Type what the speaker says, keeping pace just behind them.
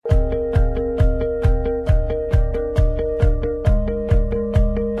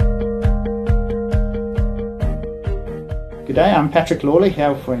Good day, I'm Patrick Lawley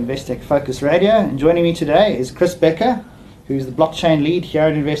here for Investec Focus Radio, and joining me today is Chris Becker, who's the blockchain lead here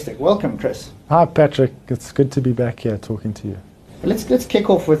at Investec. Welcome, Chris. Hi, Patrick. It's good to be back here talking to you. Let's kick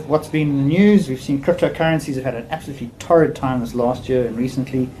off with what's been in the news. We've seen cryptocurrencies have had an absolutely torrid time this last year and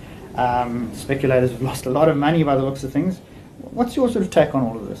recently. Speculators have lost a lot of money by the looks of things. What's your sort of take on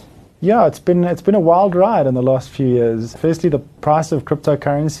all of this? Yeah, it's been a wild ride in the last few years. Firstly, the price of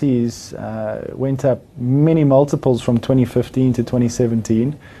cryptocurrencies went up many multiples from 2015 to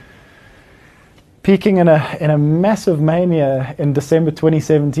 2017, peaking in a massive mania in December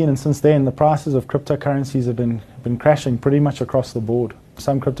 2017, and since then the prices of cryptocurrencies have been crashing pretty much across the board.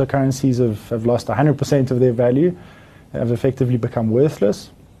 Some cryptocurrencies have lost 100% of their value, have effectively become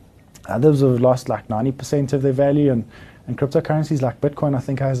worthless. Others have lost like 90% of their value, and cryptocurrencies like Bitcoin, I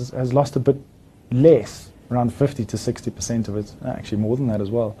think, has lost a bit less, around 50 to 60% of it, actually more than that as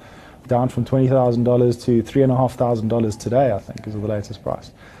well. Down from $20,000 to $3,500 today, I think, is the latest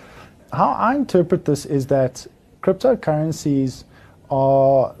price. How I interpret this is that cryptocurrencies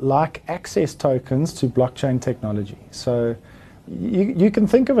are like access tokens to blockchain technology. So you can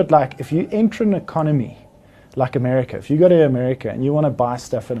think of it like if you enter an economy like America, if you go to America and you want to buy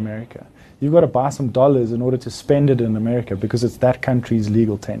stuff in America, you've got to buy some dollars in order to spend it in America because it's that country's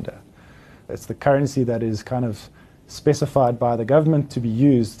legal tender. It's the currency that is kind of specified by the government to be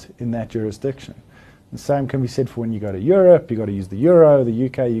used in that jurisdiction. The same can be said for when you go to Europe. You've got to use the euro, the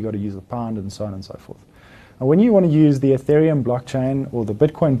UK, you've got to use the pound, and so on and so forth. And when you want to use the Ethereum blockchain or the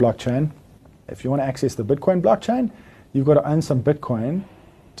Bitcoin blockchain, if you want to access the Bitcoin blockchain, you've got to own some Bitcoin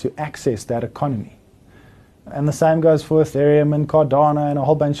to access that economy. And the same goes for Ethereum and Cardano and a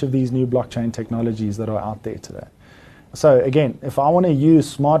whole bunch of these new blockchain technologies that are out there today. So again, if I want to use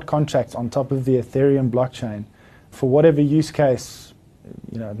smart contracts on top of the Ethereum blockchain for whatever use case,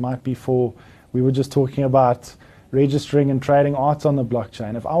 it might be for, we were just talking about registering and trading art on the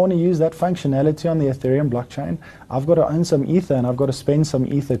blockchain. If I want to use that functionality on the Ethereum blockchain, I've got to own some Ether and I've got to spend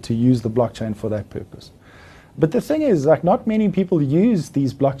some Ether to use the blockchain for that purpose. But the thing is, like, not many people use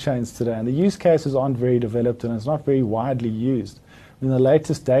these blockchains today, and the use cases aren't very developed and it's not very widely used. In the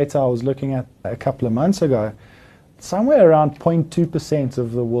latest data I was looking at a couple of months ago, somewhere around 0.2%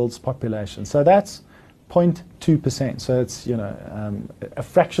 of the world's population. So that's 0.2%. So it's a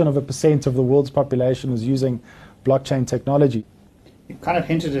fraction of a percent of the world's population is using blockchain technology. You kind of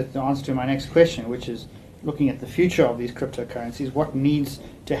hinted at the answer to my next question, which is looking at the future of these cryptocurrencies. What needs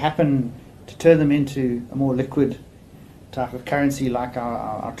to happen to turn them into a more liquid type of currency like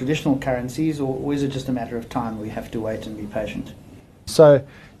our traditional currencies, or is it just a matter of time? We have to wait and be patient. So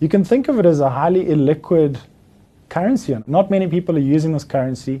you can think of it as a highly illiquid currency. Not many people are using this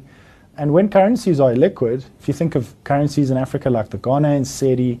currency. And when currencies are illiquid, if you think of currencies in Africa like the Ghanaian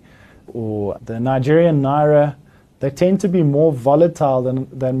cedi or the Nigerian naira, they tend to be more volatile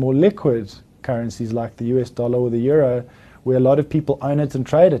than more liquid currencies like the US dollar or the euro, where a lot of people own it and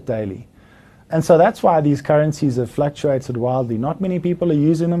trade it daily. And so that's why these currencies have fluctuated wildly. Not many people are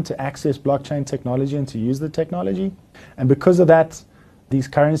using them to access blockchain technology and to use the technology. And because of that, these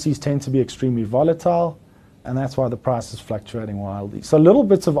currencies tend to be extremely volatile, and that's why the price is fluctuating wildly. So little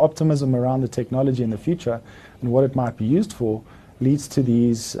bits of optimism around the technology in the future and what it might be used for leads to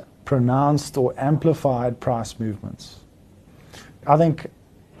these pronounced or amplified price movements. I think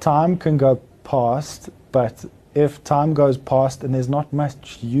time can go past, but if time goes past and there's not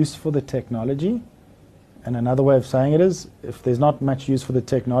much use for the technology, and another way of saying it is, if there's not much use for the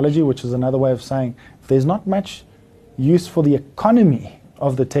technology, which is another way of saying, if there's not much use for the economy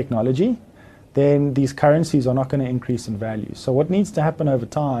of the technology, then these currencies are not going to increase in value. So what needs to happen over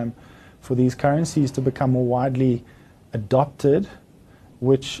time for these currencies to become more widely adopted,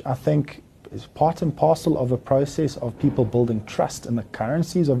 which I think is part and parcel of a process of people building trust in the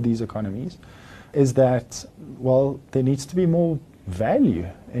currencies of these economies, is that, well, there needs to be more value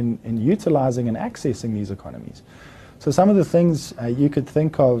in utilizing and accessing these economies. So some of the things you could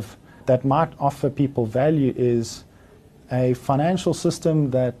think of that might offer people value is a financial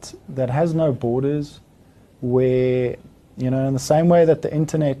system that has no borders, where, in the same way that the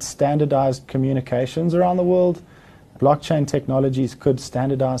internet standardized communications around the world, blockchain technologies could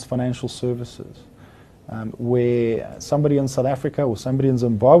standardize financial services. Where somebody in South Africa or somebody in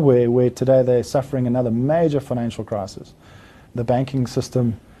Zimbabwe, where today they're suffering another major financial crisis, the banking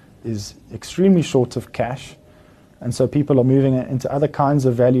system is extremely short of cash, and so people are moving into other kinds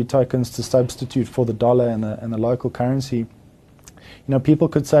of value tokens to substitute for the dollar and the local currency. People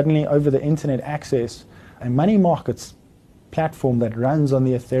could suddenly, over the internet, access a money markets platform that runs on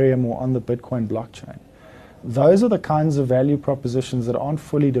the Ethereum or on the Bitcoin blockchain. those are the kinds of value propositions that aren't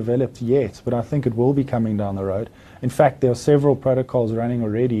fully developed yet, but I think it will be coming down the road. In fact, there are several protocols running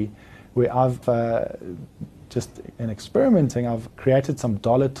already where I've, just in experimenting, I've created some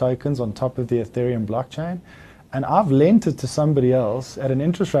dollar tokens on top of the Ethereum blockchain, and I've lent it to somebody else at an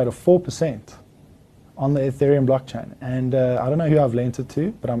interest rate of 4% on the Ethereum blockchain. And I don't know who I've lent it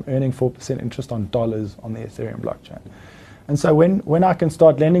to, but I'm earning 4% interest on dollars on the Ethereum blockchain. And so when I can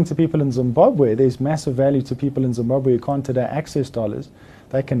start lending to people in Zimbabwe, there's massive value to people in Zimbabwe who can't today access dollars.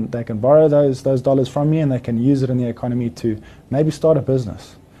 They can borrow those dollars from me, and they can use it in the economy to maybe start a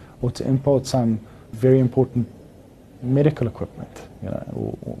business or to import some very important medical equipment,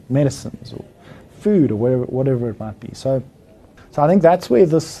 or medicines or food or whatever it might be. So I think that's where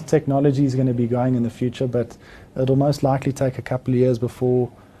this technology is going to be going in the future, but it'll most likely take a couple of years before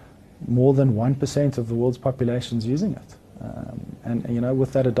more than 1% of the world's population is using it. And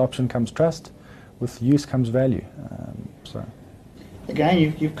with that adoption comes trust, with use comes value. So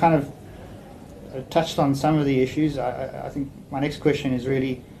again, you've kind of touched on some of the issues. I think my next question is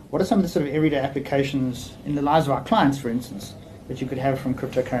really, what are some of the sort of everyday applications in the lives of our clients, for instance, that you could have from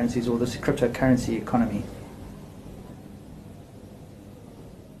cryptocurrencies or this cryptocurrency economy?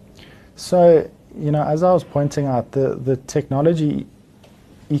 So, as I was pointing out, the technology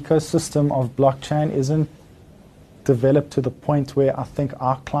ecosystem of blockchain isn't developed to the point where I think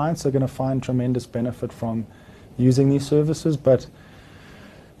our clients are going to find tremendous benefit from using these services,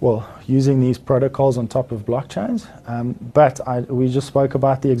 using these protocols on top of blockchains. We just spoke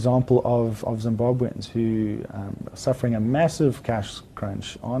about the example of Zimbabweans who are suffering a massive cash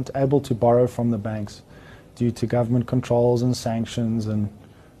crunch, aren't able to borrow from the banks due to government controls and sanctions and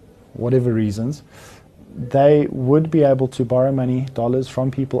whatever reasons. They would be able to borrow money, dollars, from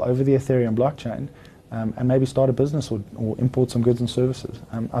people over the Ethereum blockchain, and maybe start a business or import some goods and services.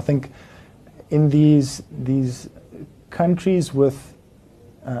 I think in these countries with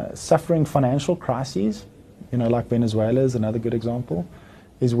suffering financial crises, like Venezuela is another good example,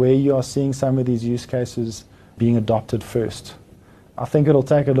 is where you are seeing some of these use cases being adopted first. I think it'll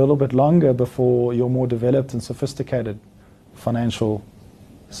take a little bit longer before your more developed and sophisticated financial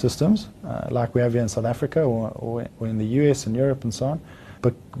systems, like we have here in South Africa or in the US and Europe and so on,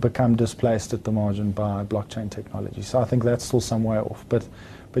 become displaced at the margin by blockchain technology. So I think that's still some way off. But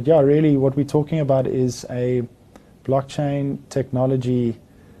yeah, really what we're talking about is a blockchain technology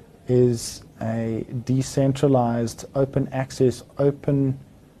is a decentralized, open access, open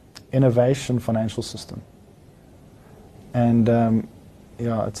innovation financial system. And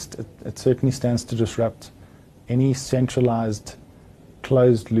it certainly stands to disrupt any centralized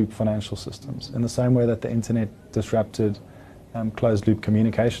closed-loop financial systems in the same way that the internet disrupted closed-loop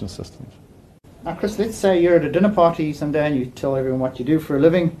communication systems. Now, Chris, let's say you're at a dinner party someday and you tell everyone what you do for a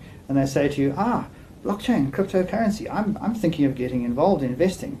living, and they say to you, blockchain, cryptocurrency, I'm thinking of getting involved in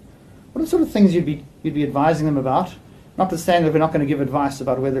investing. What are the sort of things you'd be advising them about? Notwithstanding that we're not going to give advice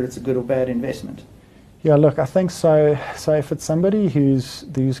about whether it's a good or bad investment. Yeah, look, I think so. So if it's somebody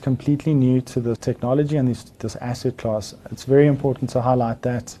who's completely new to the technology and this asset class, it's very important to highlight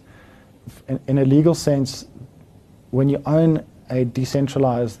that in a legal sense, when you own a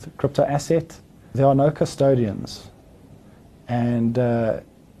decentralized crypto asset, there are no custodians. And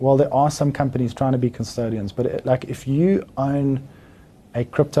while there are some companies trying to be custodians, but if you own a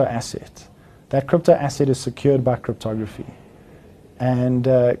crypto asset, that crypto asset is secured by cryptography. And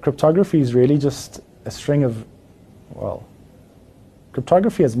cryptography is really just a string of,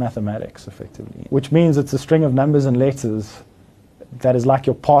 cryptography is mathematics, effectively, which means it's a string of numbers and letters that is like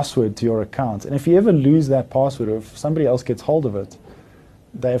your password to your account. And if you ever lose that password, or if somebody else gets hold of it,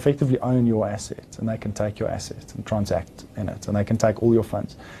 they effectively own your asset, and they can take your asset and transact in it, and they can take all your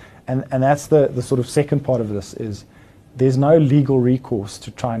funds. And that's the sort of second part of this is there's no legal recourse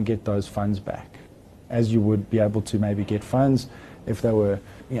to try and get those funds back, as you would be able to maybe get funds if they were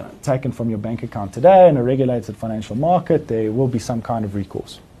taken from your bank account today in a regulated financial market. There will be some kind of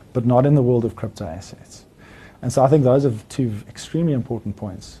recourse, but not in the world of crypto assets. And so I think those are two extremely important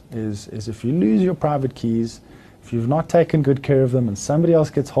points, is if you lose your private keys, if you've not taken good care of them and somebody else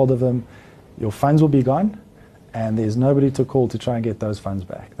gets hold of them, your funds will be gone, and there's nobody to call to try and get those funds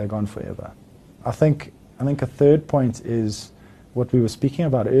back. They're gone forever. I think a third point is what we were speaking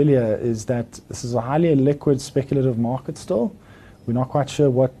about earlier, is that this is a highly liquid, speculative market still. We're not quite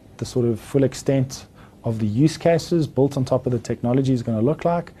sure what the sort of full extent of the use cases built on top of the technology is going to look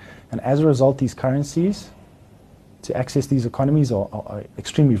like. And as a result, these currencies, to access these economies, are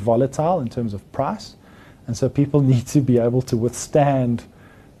extremely volatile in terms of price. And so people need to be able to withstand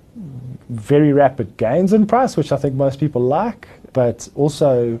very rapid gains in price, which I think most people like, but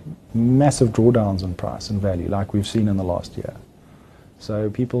also massive drawdowns in price and value like we've seen in the last year. So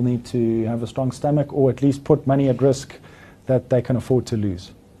people need to have a strong stomach, or at least put money at risk that they can afford to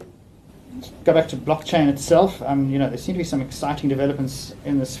lose. Go back to blockchain itself. There seem to be some exciting developments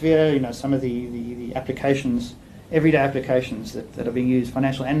in the sphere. Some of the applications, everyday applications that are being used,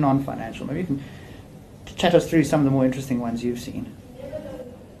 financial and non-financial. Maybe you can chat us through some of the more interesting ones you've seen.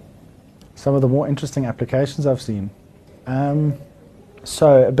 Some of the more interesting applications I've seen.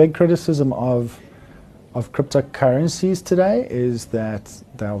 So a big criticism of cryptocurrencies today is that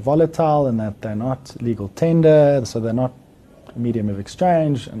they are volatile and that they're not legal tender, so they're not a medium of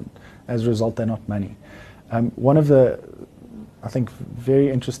exchange, and as a result they're not money. One of the, I think, very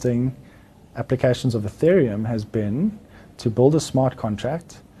interesting applications of Ethereum has been to build a smart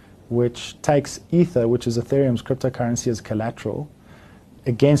contract which takes Ether, which is Ethereum's cryptocurrency, as collateral,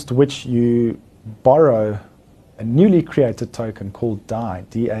 against which you borrow a newly created token called DAI,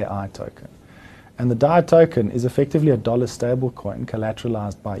 D-A-I token. And the DAI token is effectively a dollar stablecoin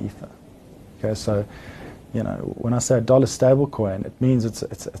collateralized by Ether. Okay, so when I say a dollar stablecoin, it means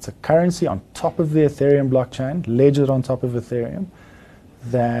it's a currency on top of the Ethereum blockchain, ledgered on top of Ethereum,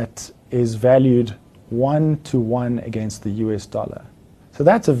 that is valued 1-to-1 against the US dollar. So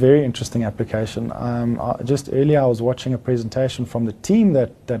that's a very interesting application. Just earlier I was watching a presentation from the team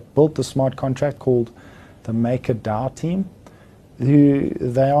that built the smart contract called the MakerDAO team.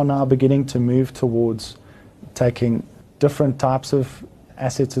 They are now beginning to move towards taking different types of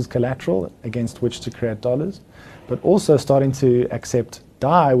assets as collateral against which to create dollars, but also starting to accept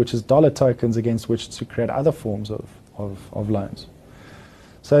DAI, which is dollar tokens, against which to create other forms of loans.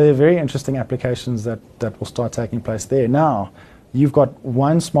 So there are very interesting applications that will start taking place there. Now, you've got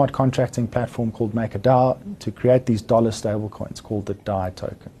one smart contracting platform called MakerDAO to create these dollar stablecoins called the DAI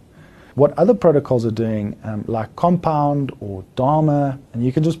token. What other protocols are doing, like Compound or Dharma, and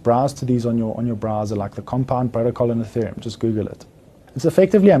you can just browse to these on your browser, like the Compound protocol in Ethereum, just Google it. It's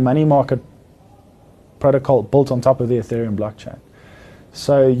effectively a money market protocol built on top of the Ethereum blockchain.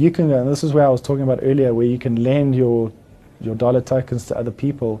 So you can, and this is where I was talking about earlier, where you can lend your dollar tokens to other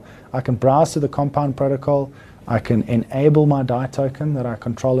people. I can browse to the Compound protocol. I can enable my DAI token that I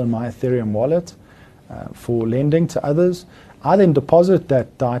control in my Ethereum wallet for lending to others. I then deposit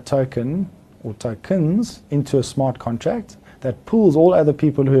that DAI token or tokens into a smart contract that pools all other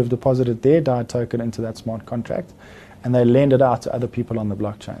people who have deposited their DAI token into that smart contract, and they lend it out to other people on the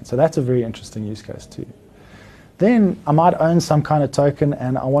blockchain. So that's a very interesting use case too. Then I might own some kind of token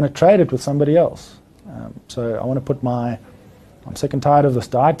and I want to trade it with somebody else. So I want to put I'm sick and tired of this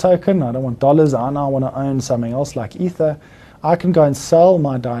DAI token, I don't want dollars, I now want to own something else like Ether. I can go and sell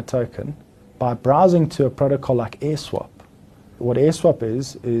my DAI token by browsing to a protocol like AirSwap. What AirSwap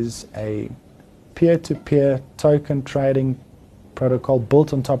is a peer-to-peer token trading protocol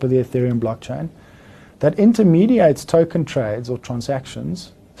built on top of the Ethereum blockchain that intermediates token trades or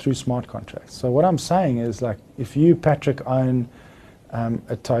transactions through smart contracts. So what I'm saying is, like, if you, Patrick, own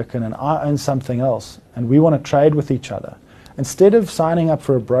a token and I own something else and we want to trade with each other, instead of signing up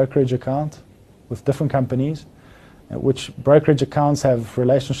for a brokerage account with different companies, which brokerage accounts have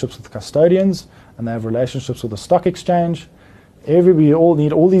relationships with custodians and they have relationships with the stock exchange, we all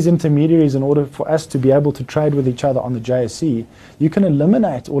need all these intermediaries in order for us to be able to trade with each other on the JSE. You can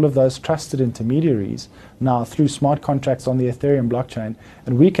eliminate all of those trusted intermediaries now through smart contracts on the Ethereum blockchain,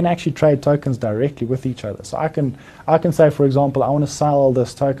 and we can actually trade tokens directly with each other. So I can say, for example, I want to sell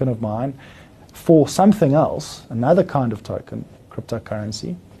this token of mine for something else, another kind of token,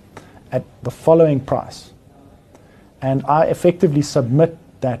 cryptocurrency, at the following price. And I effectively submit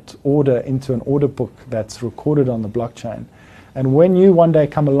that order into an order book that's recorded on the blockchain. And when you one day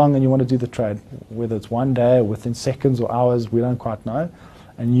come along and you want to do the trade, whether it's one day or within seconds or hours, we don't quite know,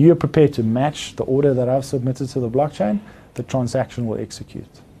 and you're prepared to match the order that I've submitted to the blockchain, the transaction will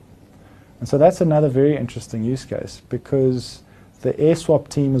execute. And so that's another very interesting use case, because the AirSwap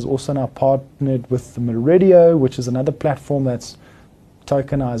team is also now partnered with the Meridio, which is another platform that's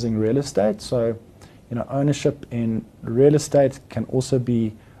tokenizing real estate. So, ownership in real estate can also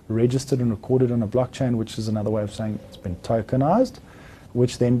be registered and recorded on a blockchain, which is another way of saying it's been tokenized,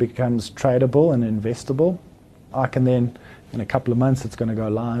 which then becomes tradable and investable. I can then, in a couple of months, it's going to go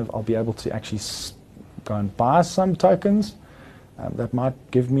live, I'll be able to actually go and buy some tokens that might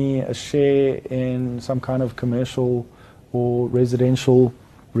give me a share in some kind of commercial or residential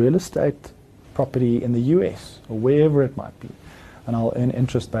real estate property in the US or wherever it might be. And I'll earn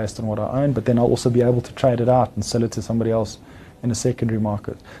interest based on what I own, but then I'll also be able to trade it out and sell it to somebody else in a secondary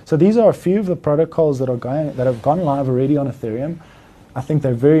market. So these are a few of the protocols that have gone live already on Ethereum. I think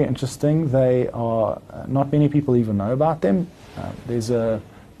they're very interesting. They are not many people even know about them. There's a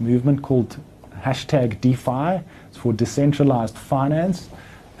movement called #DeFi. It's for decentralized finance.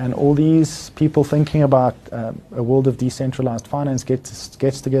 And all these people thinking about a world of decentralized finance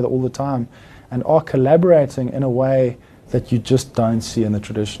gets together all the time and are collaborating in a way that you just don't see in the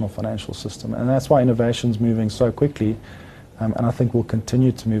traditional financial system. And that's why innovation's moving so quickly, and I think will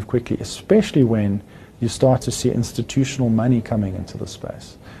continue to move quickly, especially when you start to see institutional money coming into the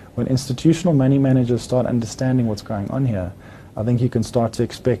space. When institutional money managers start understanding what's going on here, I think you can start to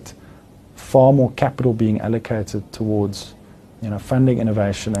expect far more capital being allocated towards funding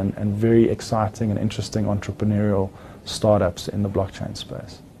innovation and very exciting and interesting entrepreneurial startups in the blockchain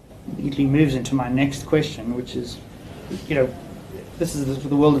space. Neatly moves into my next question, which is, this is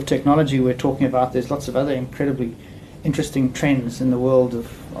the world of technology we're talking about. There's lots of other incredibly interesting trends in the world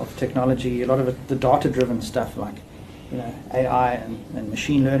of technology, a lot of it the data-driven stuff like AI and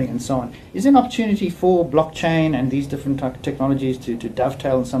machine learning and so on. Is there an opportunity for blockchain and these different type of technologies to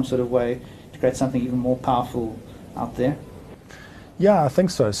dovetail in some sort of way to create something even more powerful out there? Yeah, I think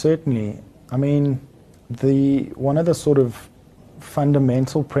so, certainly. I mean, one of the sort of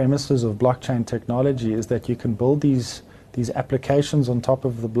fundamental premises of blockchain technology is that you can build these applications on top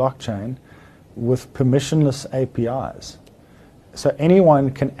of the blockchain with permissionless APIs. So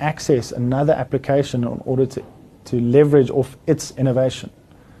anyone can access another application in order to leverage off its innovation,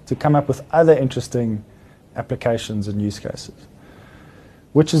 to come up with other interesting applications and use cases,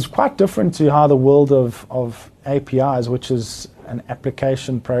 which is quite different to how the world of APIs, which is an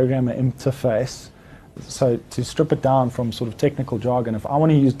application programmer interface. So to strip it down from sort of technical jargon, if I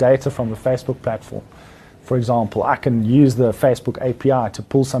want to use data from the Facebook platform, for example, I can use the Facebook API to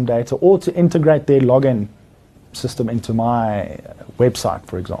pull some data or to integrate their login system into my website,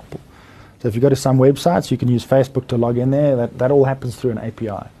 for example. So if you go to some websites, you can use Facebook to log in there. That all happens through an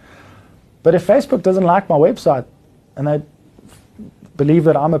API. But if Facebook doesn't like my website and they believe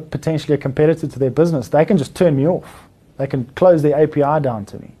that I'm potentially a competitor to their business, they can just turn me off. They can close their API down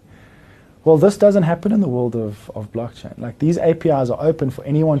to me. Well, this doesn't happen in the world of blockchain. Like, these APIs are open for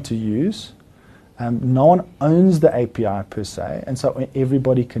anyone to use. No one owns the API per se, and so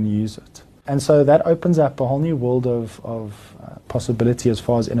everybody can use it. And so that opens up a whole new world of possibility as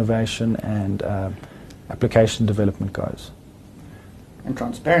far as innovation and application development goes. And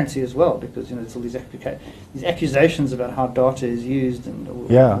transparency as well, because there's all these accusations about how data is used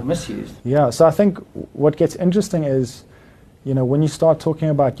or misused. Yeah, so I think what gets interesting is, when you start talking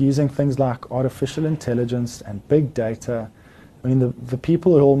about using things like artificial intelligence and big data, I mean, the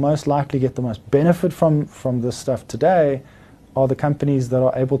people who will most likely get the most benefit from this stuff today are the companies that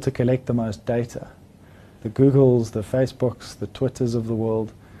are able to collect the most data. The Googles, the Facebooks, the Twitters of the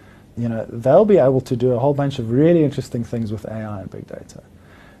world. They'll be able to do a whole bunch of really interesting things with AI and big data.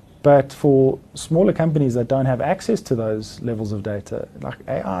 But for smaller companies that don't have access to those levels of data, like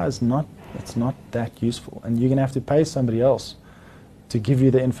AI it's not that useful. And you're going to have to pay somebody else to give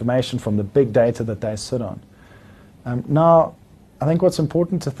you the information from the big data that they sit on. Now, I think what's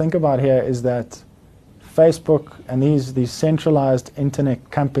important to think about here is that Facebook and these centralized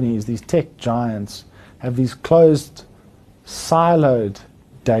internet companies, these tech giants, have these closed, siloed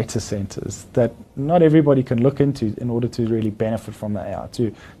data centers that not everybody can look into in order to really benefit from the AI,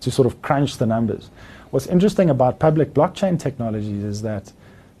 to sort of crunch the numbers. What's interesting about public blockchain technologies is that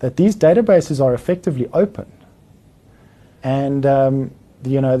these databases are effectively open. And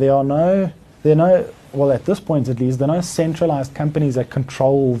there are no, well, at this point at least, there are no centralized companies that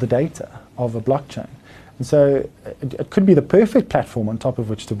control the data of a blockchain. And so it could be the perfect platform on top of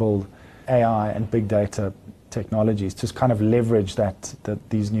which to build AI and big data technologies, to kind of leverage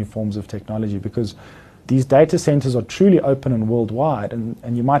these new forms of technology, because these data centers are truly open and worldwide,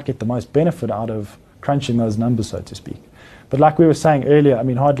 and you might get the most benefit out of crunching those numbers, so to speak. But like we were saying earlier, I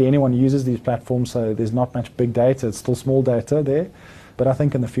mean, hardly anyone uses these platforms, so there's not much big data. It's still small data there, but I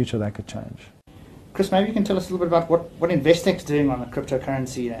think in the future that could change. Chris, maybe you can tell us a little bit about what Investec's doing on the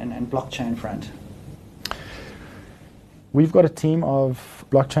cryptocurrency and blockchain front. We've got a team of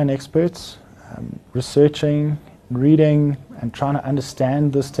blockchain experts researching, reading, and trying to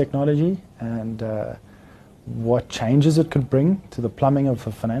understand this technology and what changes it could bring to the plumbing of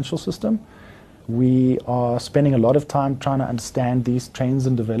the financial system. We are spending a lot of time trying to understand these trends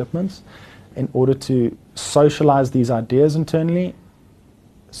and developments in order to socialize these ideas internally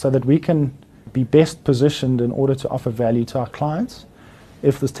so that we can be best positioned in order to offer value to our clients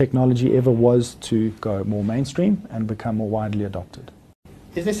if this technology ever was to go more mainstream and become more widely adopted.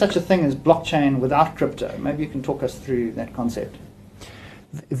 Is there such a thing as blockchain without crypto? Maybe you can talk us through that concept.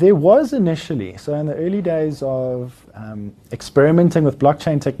 There was initially. So in the early days of experimenting with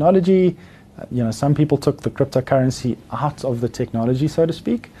blockchain technology, Some people took the cryptocurrency out of the technology, so to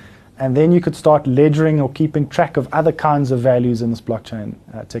speak, and then you could start ledgering or keeping track of other kinds of values in this blockchain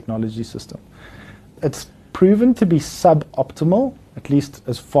technology system. It's proven to be suboptimal, at least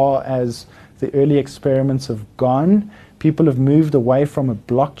as far as the early experiments have gone. People have moved away from a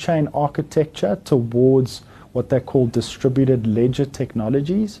blockchain architecture towards what they call distributed ledger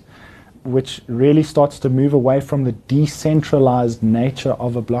technologies, which really starts to move away from the decentralized nature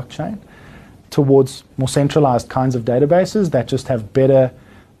of a blockchain towards more centralized kinds of databases that just have better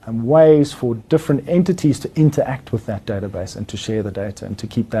ways for different entities to interact with that database and to share the data and to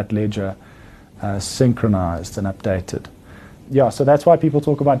keep that ledger synchronized and updated. Yeah, so that's why people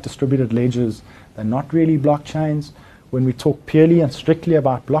talk about distributed ledgers. They're not really blockchains. When we talk purely and strictly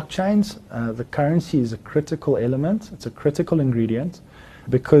about blockchains, the currency is a critical element. It's a critical ingredient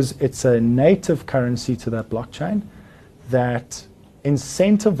because it's a native currency to that blockchain that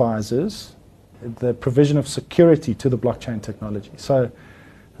incentivizes the provision of security to the blockchain technology. So,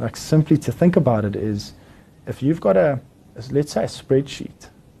 like, simply to think about it is, if you've got let's say a spreadsheet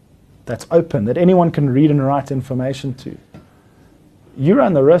that's open, that anyone can read and write information to, you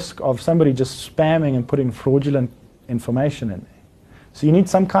run the risk of somebody just spamming and putting fraudulent information in there. So you need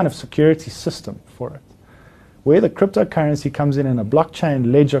some kind of security system for it. Where the cryptocurrency comes in a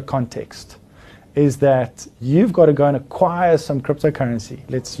blockchain ledger context is that you've got to go and acquire some cryptocurrency.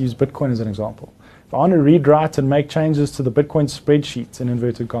 Let's use Bitcoin as an example. If I want to read, write, and make changes to the Bitcoin spreadsheets, in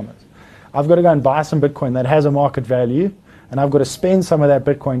inverted commas, I've got to go and buy some Bitcoin that has a market value, and I've got to spend some of that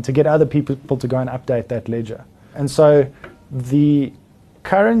Bitcoin to get other people to go and update that ledger. And so the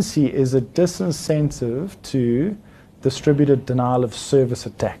currency is a disincentive to distributed denial of service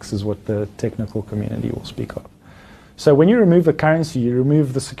attacks, is what the technical community will speak of. So when you remove the currency, you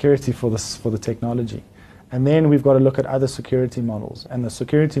remove the security for the technology. And then we've got to look at other security models. And the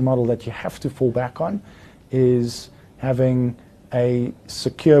security model that you have to fall back on is having a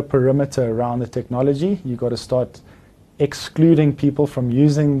secure perimeter around the technology. You've got to start excluding people from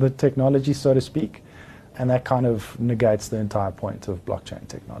using the technology, so to speak. And that kind of negates the entire point of blockchain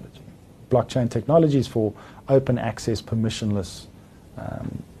technology. Blockchain technology is for open access, permissionless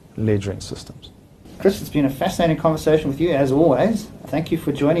ledgering systems. Chris, it's been a fascinating conversation with you, as always. Thank you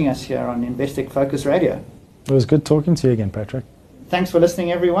for joining us here on Investec Focus Radio. It was good talking to you again, Patrick. Thanks for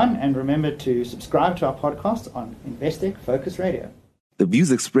listening, everyone, and remember to subscribe to our podcast on Investec Focus Radio. The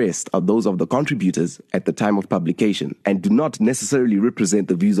views expressed are those of the contributors at the time of publication and do not necessarily represent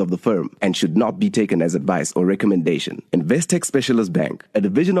the views of the firm and should not be taken as advice or recommendation. Investec Specialist Bank, a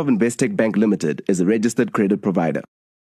division of Investec Bank Limited, is a registered credit provider.